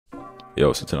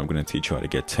Yo, so today I'm going to teach you how to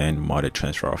get 10 modded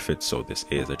transfer outfits. So this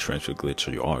is a transfer glitch,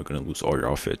 so you are going to lose all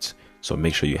your outfits. So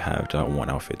make sure you have that one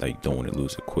outfit that you don't want to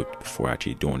lose equipped before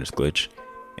actually doing this glitch.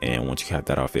 And once you have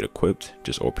that outfit equipped,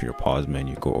 just open your pause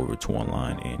menu, go over to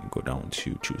online and go down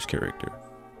to choose character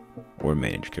or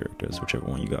manage characters, whichever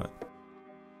one you got.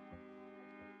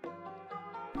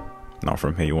 Now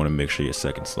from here, you want to make sure your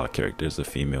second slot character is a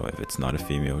female. If it's not a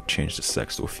female, change the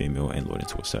sex to a female and load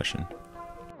into a session.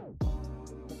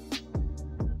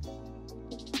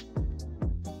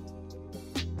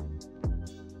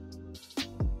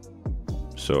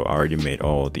 So I already made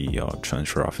all the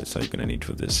transfer outfits that you're going to need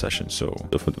for this session. So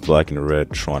for the black and the red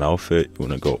Tryhard Outfit, you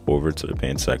want to go over to the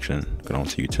pants section, go down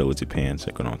to utility pants,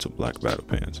 and go down to black battle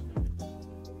pants.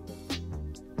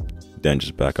 Then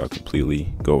just back out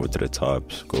completely, go over to the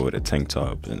tops, go over to tank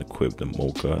tops, and equip the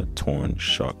mocha torn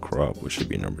shock crop, which should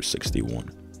be number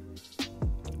 61.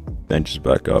 Then just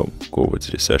back out, go over to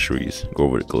the accessories, go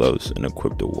over to gloves, and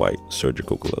equip the white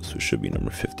surgical gloves, which should be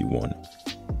number 51.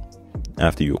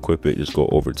 After you equip it, just go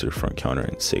over to the front counter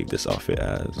and save this outfit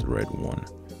as red 1.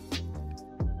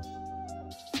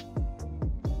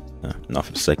 Now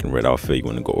for the second red outfit, you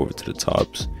want to go over to the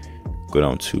tops, go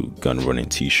down to gun running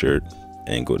t-shirt,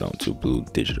 and go down to blue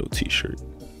digital t-shirt.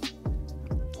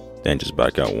 Then just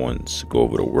back out once, go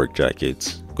over to work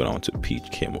jackets, go down to peach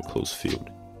camo closed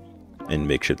field, and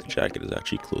make sure the jacket is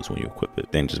actually closed when you equip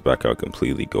it. Then just back out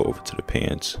completely, go over to the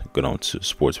pants, go down to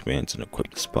sports pants, and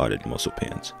equip the spotted muscle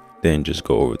pants. Then just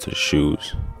go over to the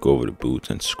shoes, go over to boots,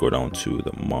 and scroll down to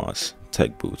the Moss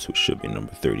Tech boots, which should be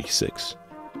number 36.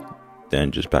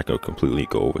 Then just back out completely,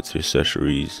 go over to the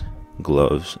accessories,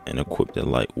 gloves, and equip the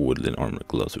light woodland armor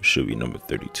gloves, which should be number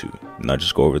 32. Now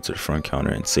just go over to the front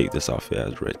counter and save this outfit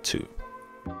as red 2.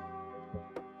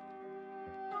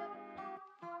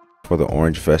 For the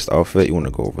orange vest outfit, you want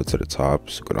to go over to the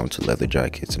tops, go down to leather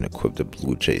jackets, and equip the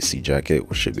blue JC jacket,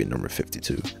 which should be number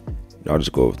 52. Now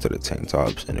just go over to the tank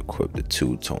tops and equip the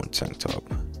two-tone tank top.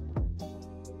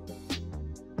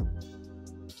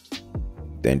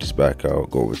 Then just back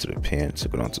out, go over to the pants,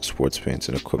 go down to sports pants,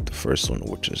 and equip the first one,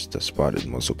 which is the spotted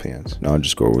muscle pants. Now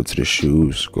just go over to the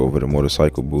shoes, go over to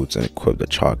motorcycle boots, and equip the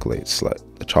chocolate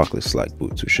slack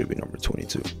boots, which should be number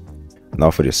 22.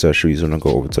 Now for the accessories, I'm gonna go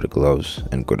over to the gloves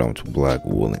and go down to black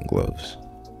woolen gloves.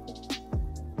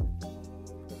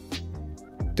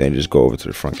 Then just go over to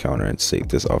the front counter and save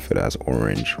this outfit as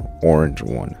orange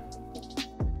 1.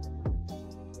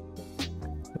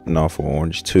 Now for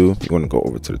orange 2, you want to go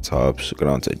over to the tops, go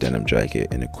down to a denim jacket,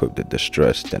 and equip the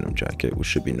distressed denim jacket, which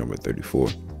should be number 34.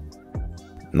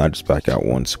 Now just back out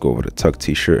once, go over to tuck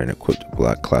t-shirt and equip the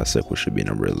black classic, which should be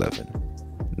number 11.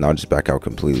 Now just back out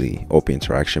completely, open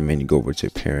interaction menu, go over to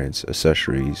appearance,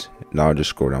 accessories. Now just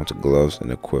scroll down to gloves and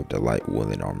equip the light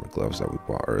woolen armor gloves that we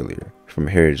bought earlier. From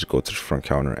here, just go to the front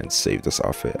counter and save this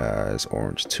outfit as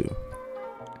orange 2.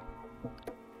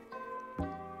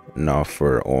 Now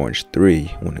for orange 3,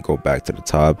 you want to go back to the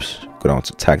tops, go down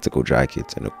to tactical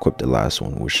jackets, and equip the last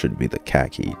one, which should be the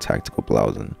khaki tactical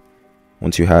blousing.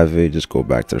 Once you have it, just go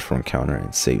back to the front counter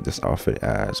and save this outfit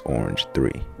as orange 3.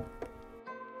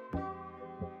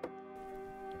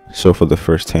 So for the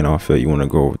first 10 outfit, you want to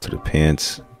go over to the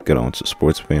pants, get on to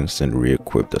sports pants, and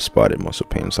re-equip the spotted muscle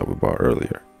pants that we bought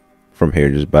earlier. From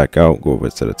here, just back out, go over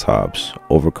to the tops,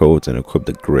 overcoats, and equip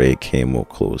the gray camo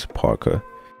closed parka.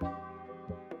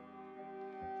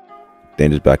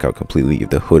 Then just back out completely.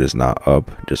 If the hood is not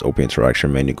up, just open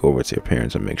interaction menu, go over to your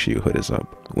appearance, and make sure your hood is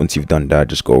up. Once you've done that,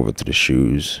 just go over to the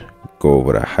shoes, go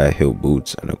over to high heel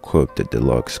boots, and equip the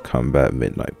deluxe combat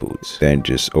midnight boots. Then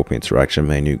just open interaction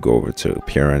menu, go over to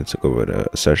appearance, go over to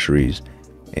accessories,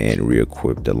 and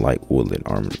re-equip the light woolen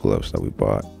armored gloves that we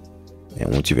bought.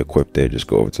 And once you've equipped it, just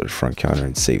go over to the front counter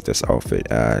and save this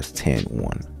outfit as tan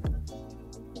 1.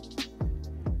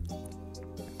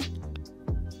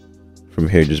 From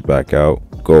here, just back out,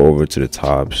 go over to the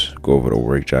tops, go over to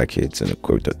work jackets, and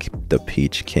equip the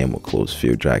peach camo closed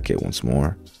field jacket once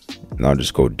more. Now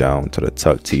just go down to the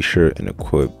tuck t-shirt and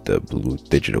equip the blue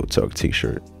digital tuck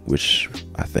t-shirt, which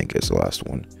I think is the last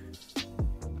one.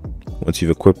 Once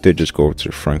you've equipped it, just go over to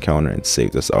the front counter and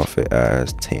save this outfit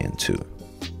as tan 2.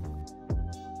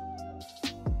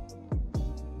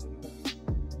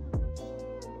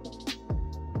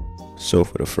 So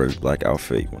for the first black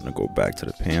outfit, you want to go back to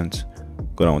the pants,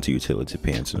 go down to utility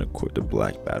pants, and equip the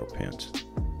black battle pants.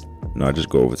 Now just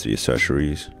go over to the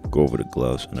accessories, go over the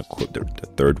gloves, and equip the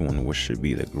third one, which should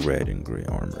be the red and gray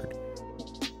armored.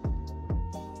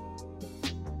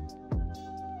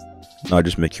 Now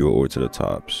just make your way over to the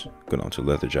tops, go down to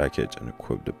leather jackets, and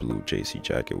equip the blue JC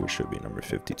jacket, which should be number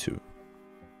 52.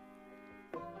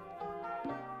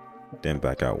 Then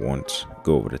back out once,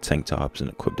 go over the tank tops and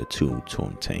equip the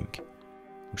two-tone tank,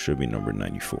 which should be number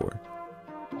 94.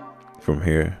 From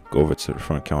here, go over to the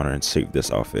front counter and save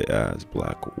this outfit as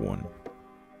black 1.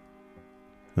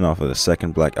 Now for the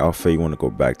second black outfit, you want to go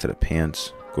back to the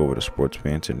pants, go over to sports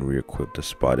pants and re-equip the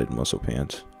spotted muscle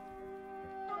pants.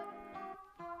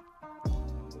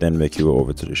 Then make your way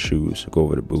over to the shoes, go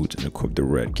over the boots and equip the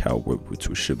red cowboy boots,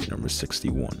 which should be number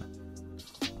 61.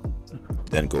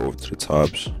 Then go over to the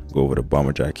tops, go over the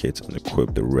bomber jackets and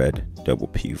equip the red double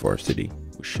P varsity,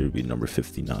 which should be number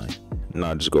 59.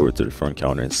 Now just go over to the front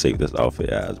counter and save this outfit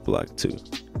as black 2.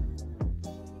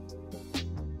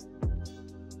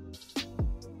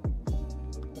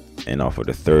 And now for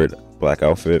the third black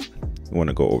outfit, you want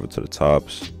to go over to the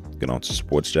tops, get onto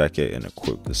sports jacket and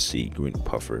equip the sea green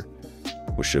puffer,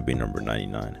 which should be number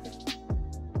 99.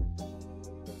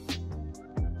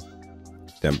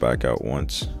 Then back out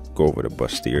once, go over the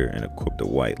bustier and equip the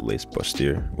white lace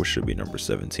bustier, which should be number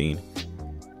 17.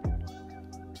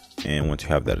 And once you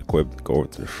have that equipped, go over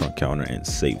to the front counter and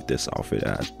save this outfit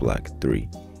as black 3.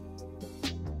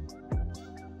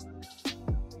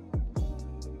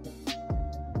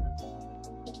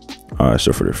 Alright,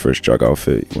 so for the first jog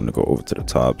outfit, you want to go over to the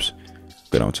tops,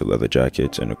 go down to leather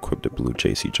jackets and equip the blue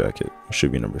JC jacket, which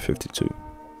should be number 52.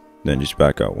 Then just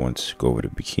back out once, go over to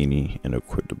bikini and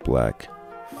equip the black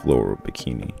floral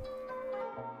bikini.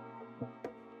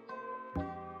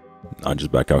 Now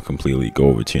just back out completely, go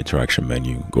over to interaction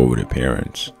menu, go over to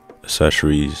appearance,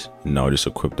 accessories, and now just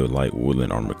equip the light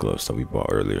woolen armor gloves that we bought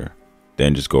earlier.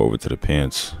 Then just go over to the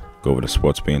pants, go over to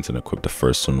sports pants and equip the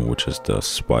first one, which is the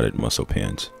spotted muscle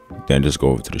pants. Then just go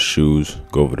over to the shoes,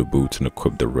 go over to boots and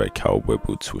equip the red cowboy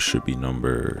boots, which should be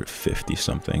number 50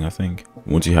 something, I think.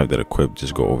 Once you have that equipped,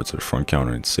 just go over to the front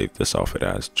counter and save this outfit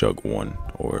as jug 1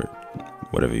 or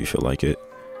whatever you feel like it.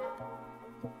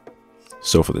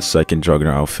 So for the second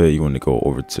jogger outfit, you want to go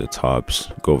over to the tops,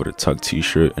 go over the tuck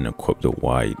t-shirt and equip the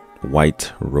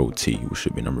white road tee, which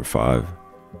should be number 5.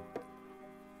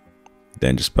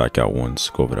 Then just back out once,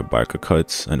 go over the biker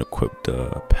cuts and equip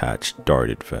the patch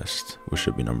darted vest, which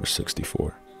should be number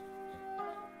 64.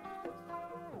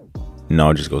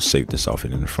 Now just go save this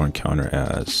outfit in the front counter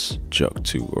as jug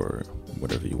 2 or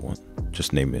whatever you want.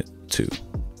 Just name it 2.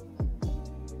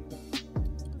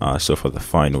 So for the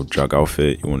final jog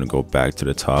outfit, you want to go back to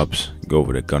the tops, go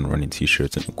over the gun running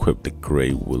t-shirts and equip the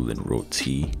gray woolen road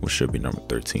tee, which should be number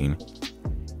 13.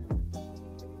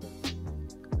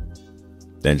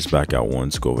 Then just back out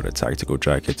once, go over the tactical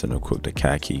jackets and equip the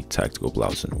khaki tactical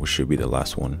blouses, which should be the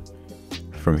last one.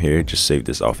 From here, just save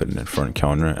this outfit in the front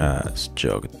counter as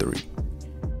jug 3.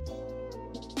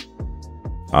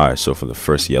 Alright, so for the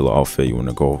first yellow outfit, you want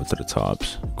to go over to the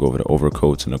tops, go over the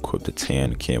overcoats and equip the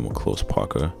tan camel close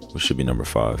parka, which should be number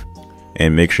 5.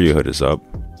 And make sure your hood is up,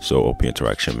 so open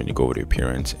interaction when you go over the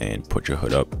appearance and put your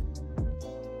hood up.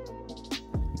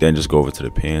 Then just go over to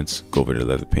the pants, go over to the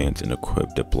leather pants and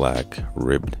equip the black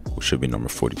ribbed, which should be number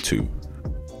 42.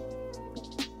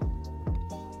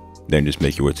 Then just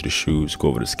make your way to the shoes, go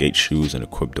over to skate shoes and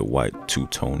equip the white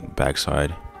two-tone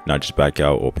backside. Now just back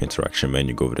out, open interaction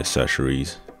menu, go over to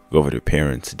accessories, go over to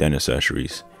appearance, then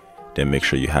accessories. Then make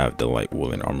sure you have the light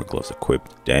woolen armor gloves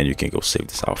equipped. Then you can go save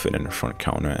this outfit in the front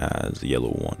counter as yellow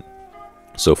 1.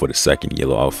 So for the second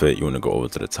yellow outfit, you want to go over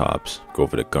to the tops, go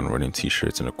over the gun running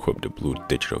t-shirts and equip the blue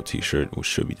digital t-shirt, which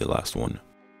should be the last one.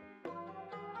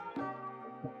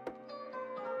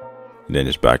 Then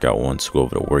just back out once, go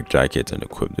over the work jackets and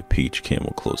equip the peach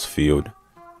camel close field.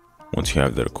 Once you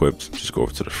have that equipped, just go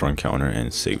over to the front counter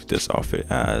and save this outfit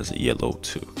as yellow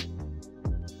 2.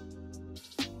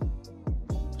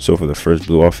 So for the first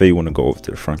blue outfit, you want to go over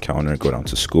to the front counter and go down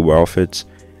to scuba outfits.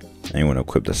 And you want to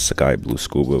equip the sky blue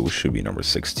scuba, which should be number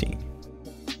 16.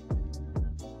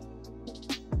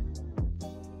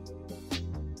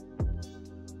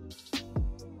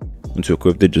 Once you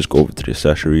equip it, just go over to the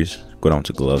accessories, go down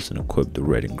to gloves and equip the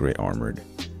red and gray armored,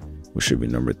 which should be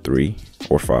number 3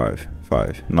 or 5.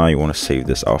 Now you want to save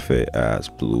this outfit as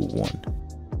blue 1.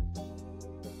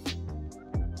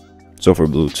 So for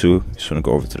blue 2, you just want to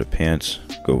go over to the pants,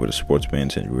 go over to sports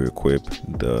pants and re-equip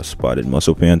the spotted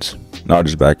muscle pants. Now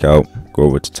just back out, go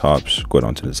over to tops, go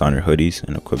down to designer hoodies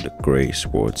and equip the gray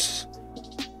sports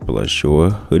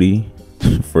blushua hoodie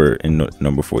for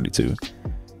number 42.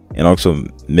 And also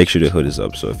make sure the hood is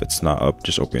up, so if it's not up,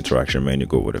 just open interaction menu,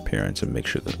 go over to appearance and make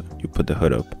sure that you put the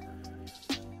hood up.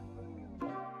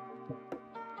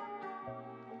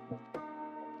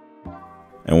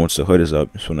 And once the hood is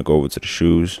up, just want to go over to the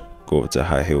shoes, go over to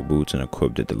high heel boots and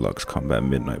equip the deluxe combat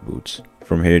midnight boots.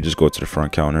 From here, just go to the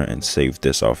front counter and save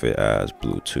this outfit as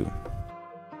blue 2.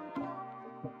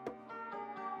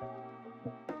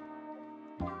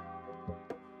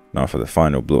 Now for the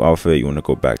final blue outfit, you want to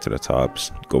go back to the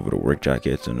tops, go over to work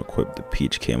jackets and equip the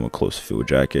peach camo close field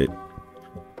jacket.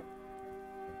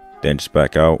 Then just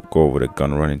back out, go over to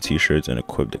gun running t-shirts and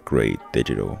equip the gray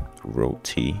digital row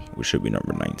T, which should be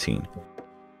number 19.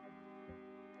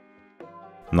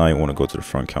 Now you want to go to the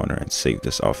front counter and save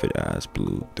this outfit as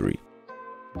blue 3.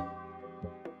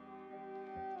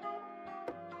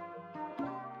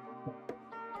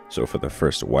 So for the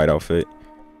first white outfit,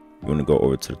 you want to go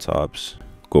over to the tops,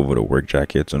 go over to work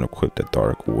jackets and equip the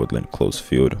dark woodland close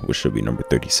field, which should be number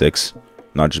 36.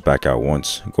 Now just back out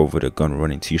once, go over to gun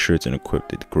running t-shirts and equip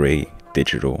the gray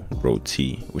digital row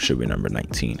T, which should be number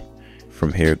 19.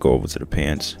 From here, go over to the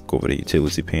pants, go over to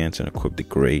utility pants and equip the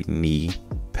gray knee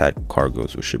pad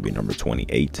cargos, which should be number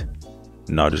 28.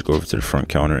 Now just go over to the front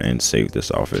counter and save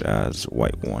this outfit as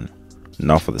white 1.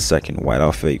 Now for the second white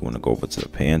outfit, you want to go over to the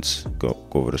pants, go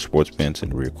over to sports pants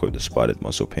and re-equip the spotted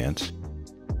muscle pants.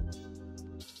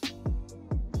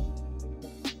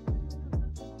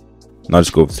 Now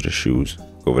just go over to the shoes,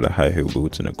 go over to high heel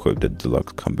boots and equip the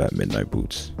deluxe combat midnight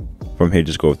boots. From here,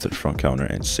 just go over to the front counter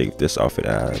and save this outfit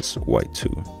as white 2.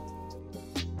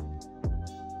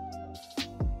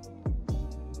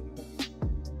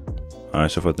 Alright,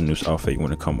 so for the newest outfit, you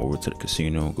want to come over to the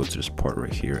casino, go to this part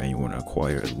right here, and you want to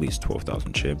acquire at least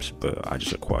 12,000 chips, but I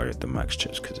just acquired the max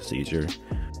chips because it's easier.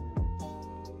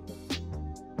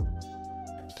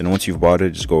 Then once you've bought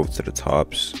it, just go over to the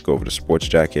tops, go over to sports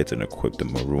jackets and equip the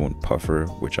maroon puffer,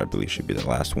 which I believe should be the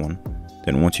last one.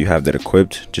 Then once you have that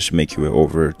equipped, just make your way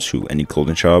over to any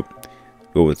clothing shop,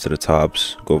 go over to the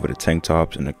tops, go over to tank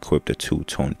tops and equip the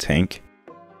two-tone tank.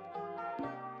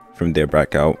 From there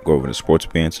back out, go over to sports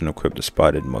pants and equip the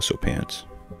spotted muscle pants.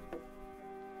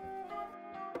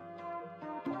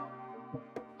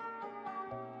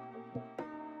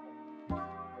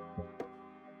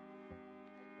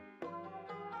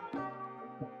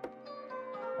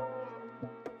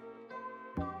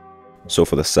 So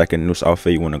for the second newest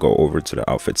outfit, you want to go over to the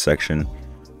outfit section,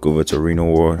 go over to Arena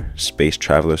War, Space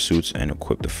Traveler suits, and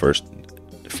equip the first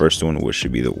one, which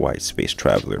should be the white Space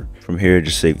Traveler. From here,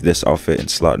 just save this outfit in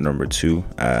slot number 2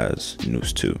 as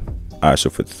news 2. Alright, so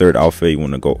for the third outfit, you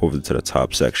want to go over to the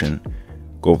top section,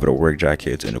 go over to work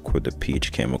jackets and equip the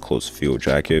peach camo close field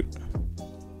jacket.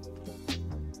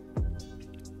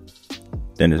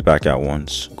 Then just back out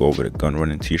once, go over to gun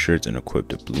running t-shirts and equip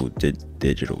the blue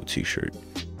digital t-shirt.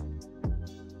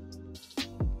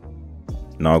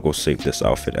 Now I'll go save this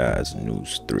outfit as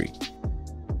news 3.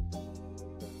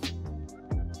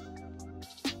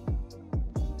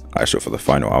 Alright, so for the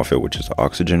final outfit, which is the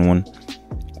oxygen one,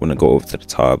 I'm gonna go over to the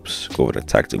tops, go over to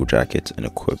tactical jackets and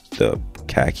equip the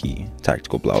khaki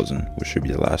tactical blousing, which should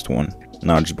be the last one.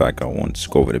 Now just back out once,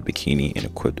 go over to bikini and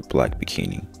equip the black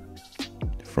bikini.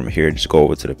 From here, just go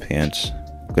over to the pants,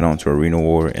 go down to Arena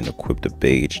War and equip the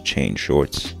beige chain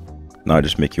shorts. Now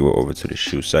just make your way over to the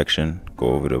shoe section, go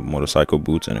over to motorcycle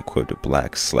boots and equip the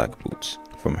black slack boots.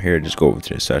 From here, just go over to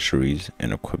the accessories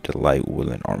and equip the light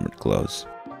woolen armored gloves.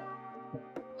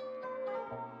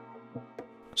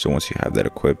 So once you have that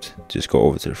equipped, just go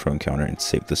over to the front counter and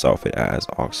save this outfit as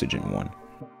oxygen 1.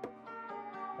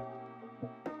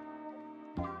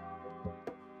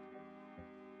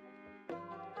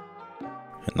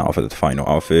 And now for the final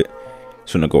outfit,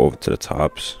 so I'm gonna go over to the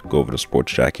tops, go over to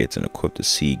sports jackets and equip the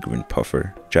sea green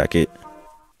puffer jacket.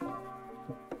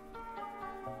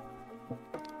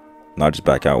 Now just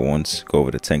back out once, go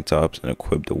over to tank tops and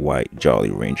equip the white Jolly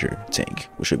Ranger tank,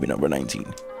 which should be number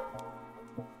 19.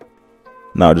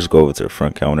 Now just go over to the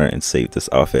front counter and save this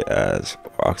outfit as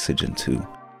oxygen 2.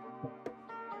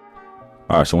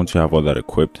 Alright, so once you have all that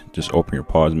equipped, just open your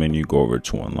pause menu, go over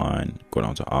to online, go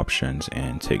down to options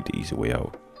and take the easy way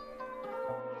out.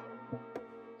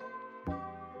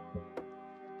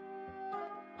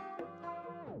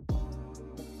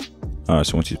 Alright,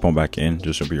 so once you spawn back in,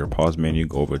 just open your pause menu,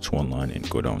 go over to online and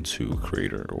go down to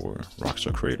creator or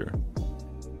Rockstar creator.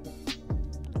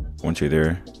 Once you're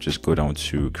there, just go down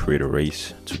to create a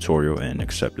race tutorial and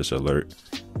accept this alert.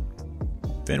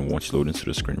 Then once you load into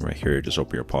the screen right here, just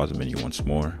open your pause menu once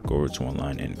more, go over to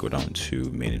online and go down to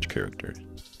manage characters.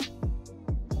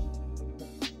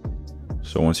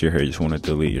 So once you're here, you just want to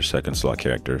delete your second slot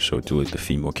character. So delete the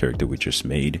female character we just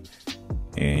made.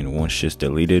 And once it's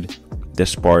deleted,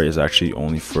 this bar is actually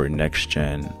only for next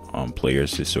gen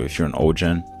players. So if you're an old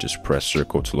gen, just press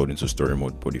circle to load into story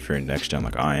mode. But if you're in next gen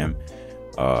like I am,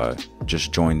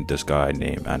 just join this guy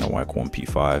named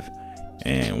Anawak1P5.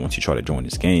 And once you try to join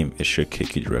this game, it should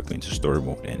kick you directly into story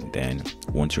mode. And then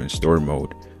once you're in story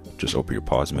mode, just open your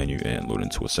pause menu and load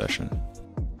into a session.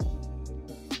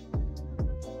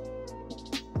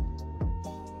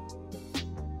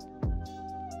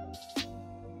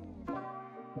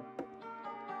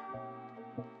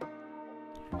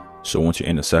 So once you're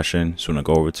in the session, so you want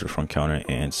to go over to the front counter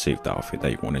and save the outfit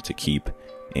that you wanted to keep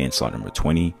in slot number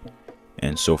 20.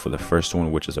 And so for the first one,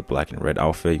 which is a black and red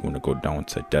outfit, you want to go down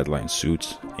to deadline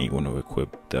suits and you want to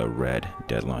equip the red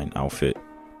deadline outfit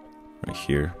right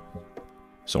here.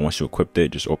 So once you equipped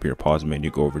it, just open your pause menu,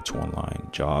 go over to online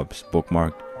jobs,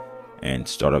 bookmark, and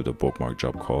start up the bookmark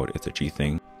job called It's a G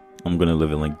Thing. I'm going to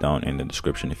leave a link down in the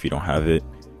description if you don't have it.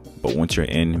 But once you're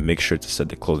in, make sure to set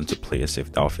the clothing to play as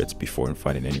saved outfits before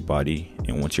inviting anybody.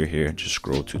 And once you're here, just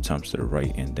scroll 2 times to the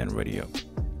right and then ready up.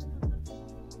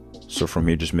 So from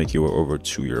here, just make your way over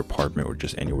to your apartment or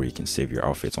just anywhere you can save your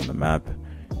outfits on the map.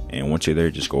 And once you're there,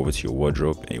 just go over to your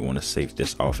wardrobe and you want to save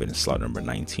this outfit in slot number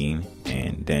 19.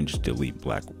 And then just delete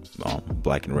black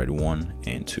and red 1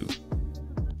 and 2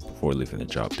 before leaving the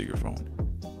job through your phone.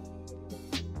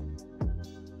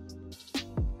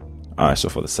 Alright, so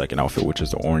for the second outfit, which is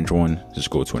the orange one,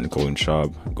 just go to any clothing shop,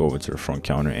 go over to the front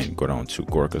counter and go down to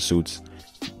Gorka suits.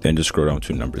 Then just scroll down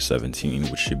to number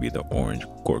 17, which should be the orange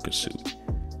Gorka suit.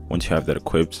 Once you have that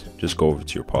equipped, just go over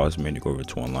to your pause menu, go over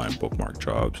to online bookmark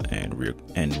jobs and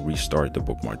restart the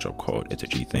bookmark job called It's a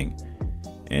G Thing.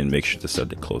 And make sure to set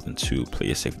the clothing to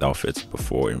play as saved outfits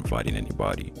before inviting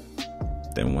anybody.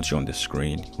 Then once you're on this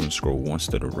screen, you want to scroll once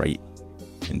to the right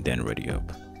and then ready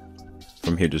up.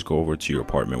 From here, just go over to your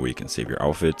apartment where you can save your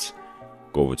outfits.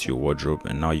 Go over to your wardrobe,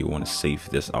 and now you want to save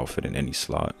this outfit in any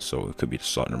slot. So it could be the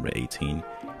slot number 18.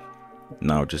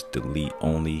 Now just delete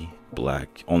only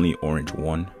orange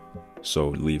 1. So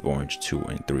leave orange 2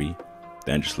 and 3.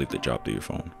 Then just leave the job through your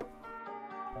phone.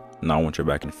 Now once you're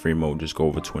back in free mode, just go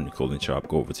over to any clothing shop,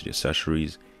 go over to the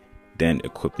accessories, then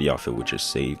equip the outfit which is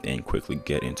saved and quickly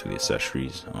get into the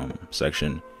accessories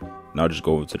section. Now just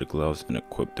go over to the gloves and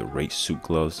equip the race suit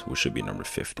gloves, which should be number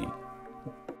 50.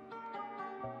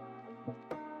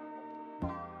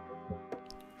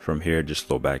 From here, just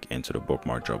flow back into the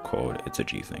bookmark job called It's a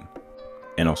G Thing.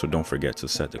 And also don't forget to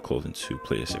set the clothing to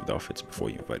play as saved outfits before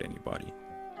you invite anybody.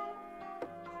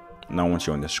 Now once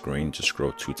you're on the screen, just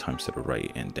scroll 2 times to the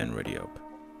right and then ready up.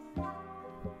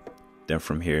 Then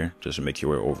from here, just make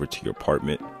your way over to your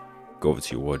apartment, go over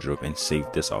to your wardrobe and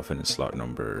save this outfit in slot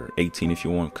number 18 if you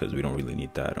want, because we don't really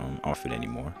need that outfit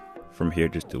anymore. From here,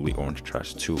 just delete orange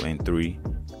trash 2 and 3,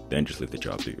 then just leave the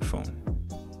job through your phone.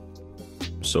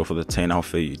 So for the tan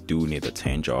outfit, you do need the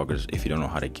tan joggers. If you don't know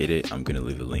how to get it, I'm going to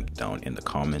leave a link down in the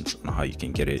comments on how you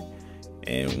can get it.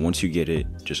 And once you get it,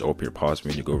 just open your pause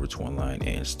menu, go over to online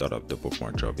and start up the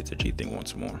bookmark job It's a G Thing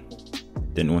once more.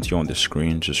 Then once you're on the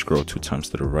screen, just scroll 2 times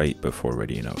to the right before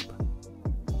readying up.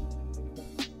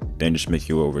 Then just make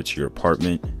your way over to your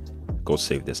apartment, go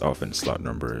save this outfit in slot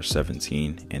number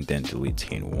 17 and then delete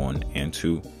tan 1 and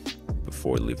 2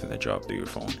 before leaving the job through your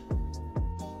phone.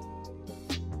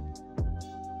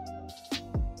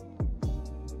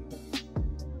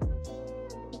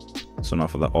 So now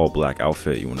for the all black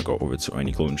outfit, you want to go over to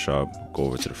any clothing shop, go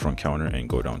over to the front counter and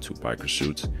go down to biker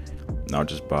suits. Now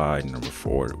just buy number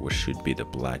 4, which should be the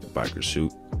black biker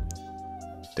suit.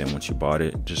 Then once you bought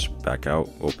it, just back out,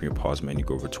 open your pause menu,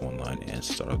 go over to online and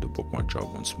start up the bookmark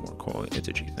job once more called It's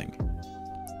a G Thing.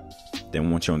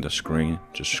 Then once you're on the screen,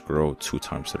 just scroll 2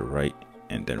 times to the right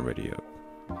and then ready up.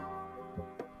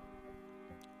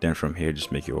 Then from here,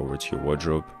 just make it over to your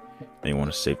wardrobe. Then you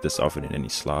want to save this outfit in any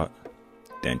slot.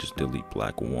 Then just delete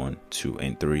black 1, 2,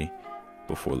 and 3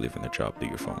 before leaving the job through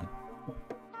your phone.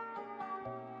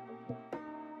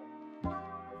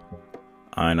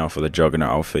 Alright, now for the juggernaut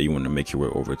outfit, you want to make your way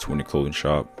over to any clothing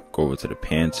shop, go over to the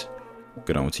pants,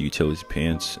 go down to utility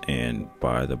pants, and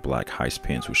buy the black heist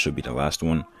pants, which should be the last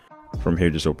one. From here,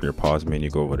 just open your pause menu,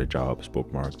 go over to jobs,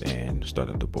 bookmark, and start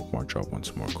up the bookmark job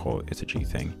once more called It's a G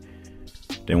Thing.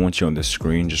 Then once you're on the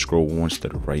screen, just scroll once to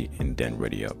the right and then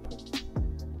ready up.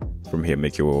 From here,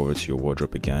 make your way over to your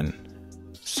wardrobe again,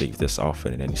 save this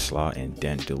outfit in any slot, and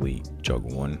then delete jug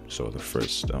 1, so the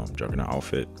first juggernaut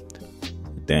outfit.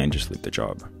 Then just leave the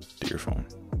job through your phone.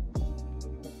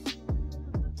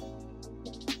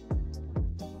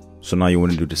 So now you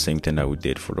want to do the same thing that we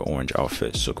did for the orange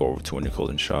outfit. So go over to any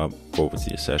clothing shop, go over to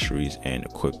the accessories and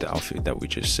equip the outfit that we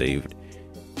just saved.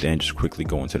 Then just quickly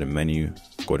go into the menu,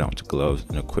 go down to gloves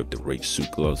and equip the race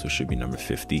suit gloves, which should be number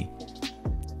 50.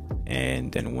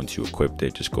 And then once you equipped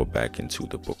it, just go back into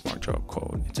the bookmark job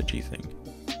called It's a G Thing.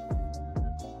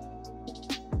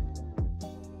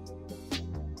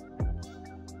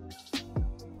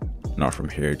 Now from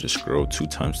here, just scroll 2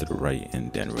 times to the right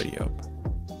and then ready up.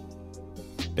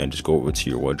 Then just go over to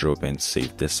your wardrobe and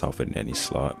save this outfit in any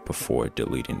slot before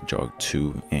deleting jog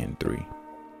 2 and 3.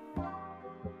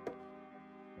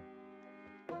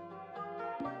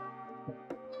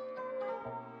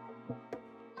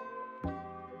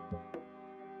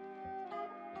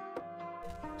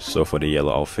 So for the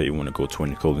yellow outfit, you want to go to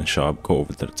any clothing shop, go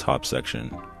over to the top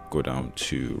section, go down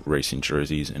to racing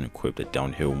jerseys and equip the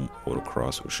downhill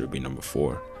motocross, which should be number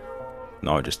 4.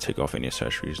 Now just take off any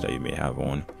accessories that you may have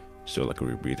on, so like a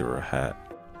rebreather or a hat.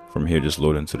 From here, just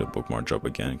load into the bookmark job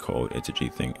again called It's a G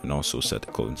Thing, and also set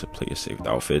the clothing to play your saved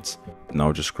outfits.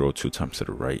 Now just scroll 2 times to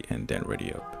the right and then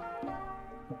ready up.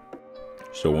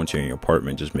 So once you're in your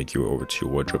apartment, just make your way over to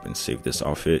your wardrobe and save this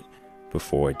outfit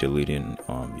before deleting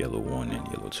yellow 1 and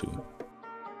yellow 2.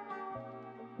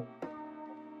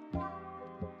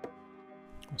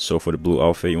 So for the blue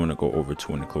outfit, you want to go over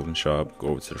to any clothing shop, go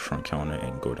over to the front counter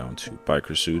and go down to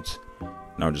biker suits.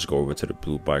 Now just go over to the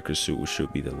blue biker suit, which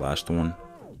should be the last one.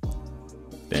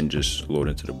 Then just load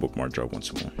into the bookmark job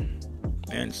once more.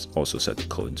 And also set the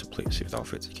clothing to play saved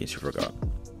outfits in case you forgot.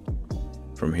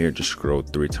 From here, just scroll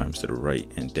 3 times to the right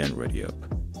and then ready up.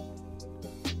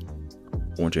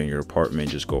 Once you're in your apartment,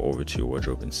 just go over to your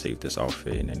wardrobe and save this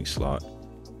outfit in any slot.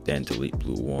 Then delete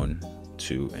blue 1,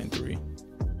 2, and 3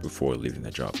 before leaving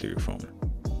the job through your phone.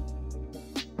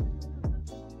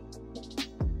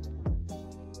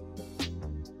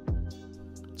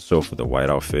 So for the white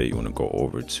outfit, you want to go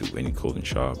over to any clothing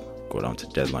shop, go down to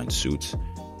deadline suits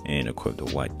and equip the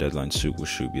white deadline suit, which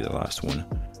should be the last one.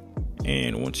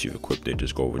 And once you've equipped it,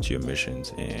 just go over to your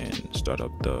missions and start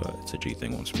up the It's a G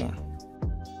Thing once more.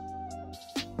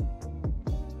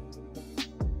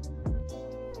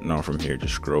 Now from here,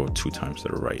 just scroll 2 times to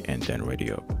the right and then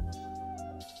ready up.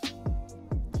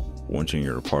 Once you're in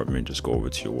your apartment, just go over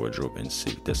to your wardrobe and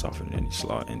save this off in any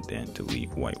slot and then delete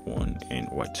white 1 and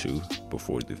white 2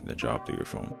 before leaving the job through your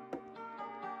phone.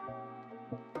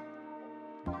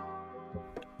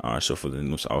 Alright, so for the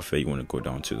newest outfit, you want to go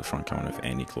down to the front counter of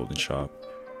any clothing shop.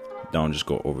 Down, just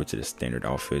go over to the standard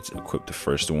outfits, equip the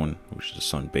first one, which is the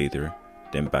sunbather.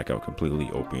 Then back out completely,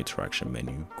 open your interaction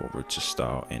menu, go over to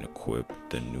style and equip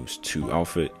the News 2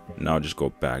 outfit. Now just go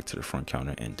back to the front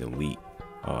counter and delete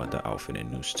the outfit in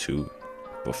News 2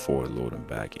 before loading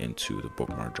back into the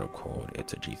bookmark job called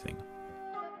It's a G Thing.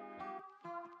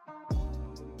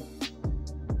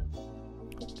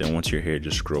 Then once you're here,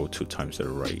 just scroll 2 times to the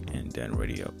right and then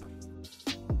ready up.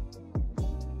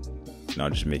 Now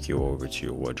just make your way over to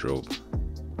your wardrobe.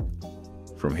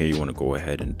 From here, you want to go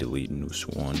ahead and delete News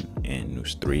 1 and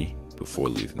News 3 before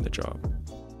leaving the job.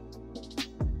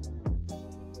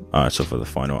 Alright, so for the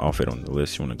final outfit on the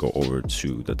list, you want to go over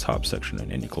to the top section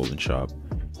in any clothing shop,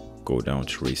 go down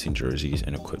to racing jerseys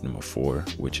and equip number 4,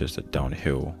 which is the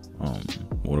downhill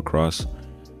motocross.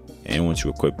 And once you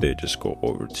equip it, just go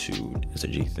over to It's a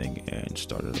G Thing and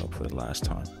start it up for the last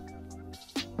time.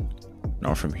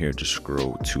 Now from here, just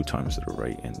scroll 2 times to the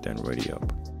right and then ready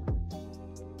up.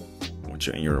 Once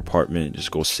you're in your apartment,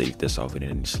 just go save this outfit in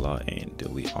any slot and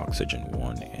delete oxygen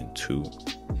 1 and 2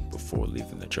 before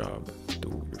leaving the job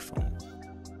through your phone.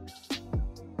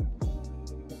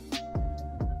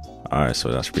 Alright,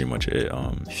 so that's pretty much it.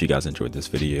 If you guys enjoyed this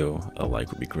video, a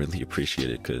like would be greatly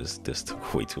appreciated because this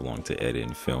took way too long to edit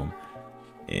and film.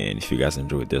 And if you guys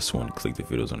enjoyed this one, click the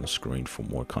videos on the screen for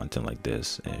more content like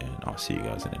this, and I'll see you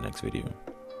guys in the next video.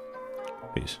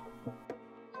 Peace.